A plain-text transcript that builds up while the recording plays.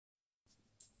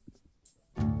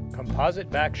Composite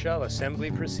Backshell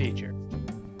Assembly Procedure.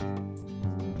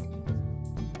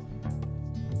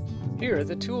 Here are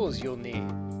the tools you'll need.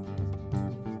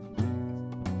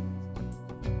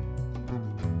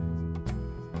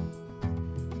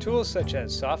 Tools such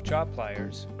as soft jaw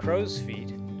pliers, crow's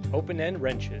feet, open-end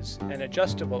wrenches, and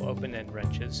adjustable open-end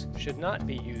wrenches should not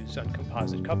be used on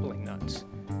composite coupling nuts.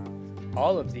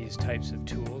 All of these types of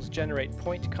tools generate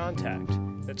point contact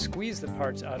that squeeze the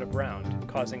parts out of round,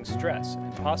 causing stress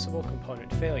and possible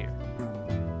component failure.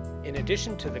 In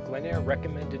addition to the Glenair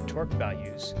recommended torque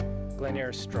values,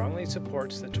 Glenair strongly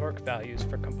supports the torque values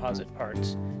for composite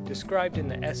parts described in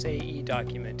the SAE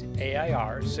document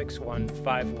AIR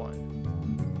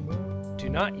 6151. Do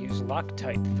not use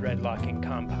Loctite thread locking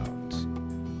compounds.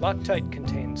 Loctite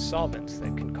contains solvents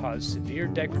that can cause severe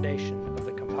degradation of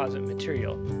the composite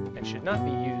material and should not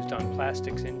be used on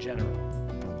plastics in general.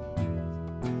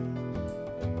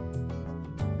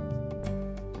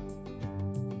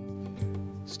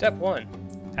 Step 1.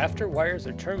 After wires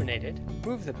are terminated,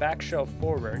 move the backshell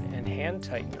forward and hand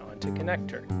tighten onto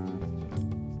connector.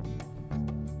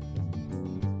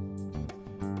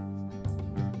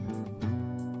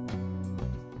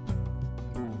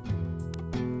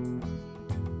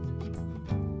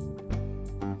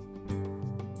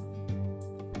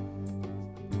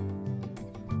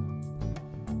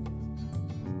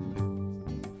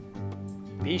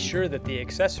 Be sure that the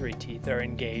accessory teeth are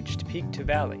engaged peak to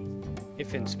valley.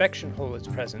 If inspection hole is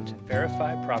present,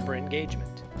 verify proper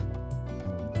engagement.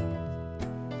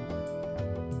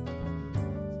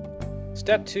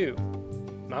 Step 2.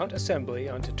 Mount assembly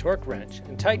onto torque wrench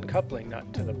and tighten coupling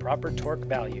nut to the proper torque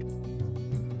value.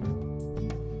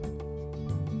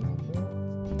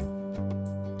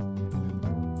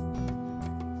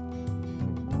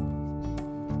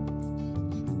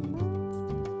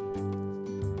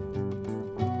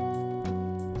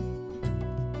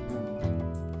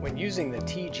 When using the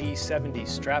TG70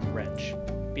 strap wrench,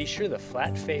 be sure the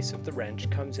flat face of the wrench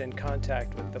comes in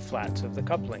contact with the flats of the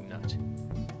coupling nut,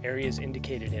 areas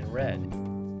indicated in red.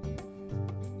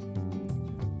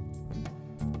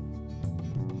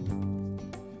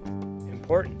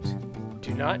 Important: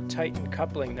 do not tighten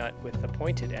coupling nut with the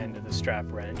pointed end of the strap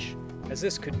wrench, as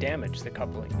this could damage the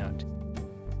coupling nut.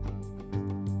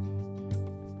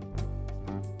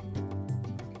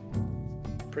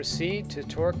 Proceed to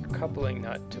torque coupling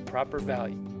nut to proper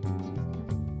value.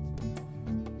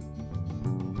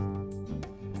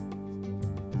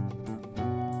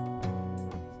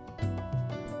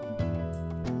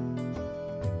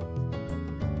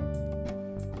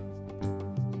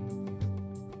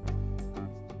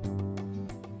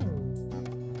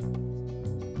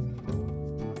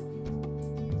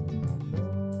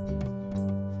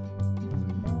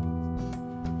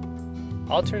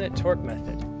 Alternate torque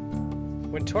method.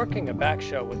 When torquing a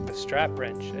backshell with the strap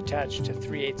wrench attached to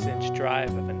 3/8 inch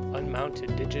drive of an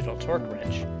unmounted digital torque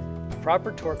wrench, the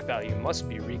proper torque value must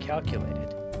be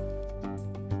recalculated.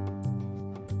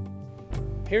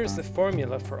 Here's the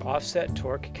formula for offset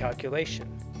torque calculation.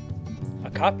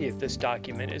 A copy of this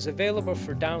document is available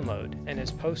for download and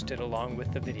is posted along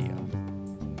with the video.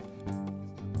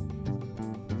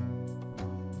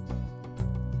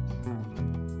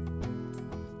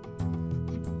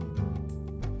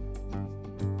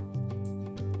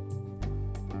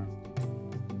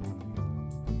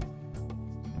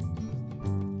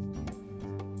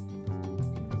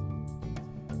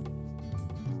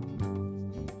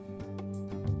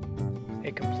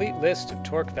 A complete list of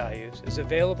torque values is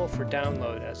available for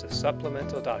download as a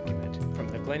supplemental document from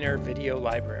the Glenair video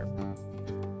library.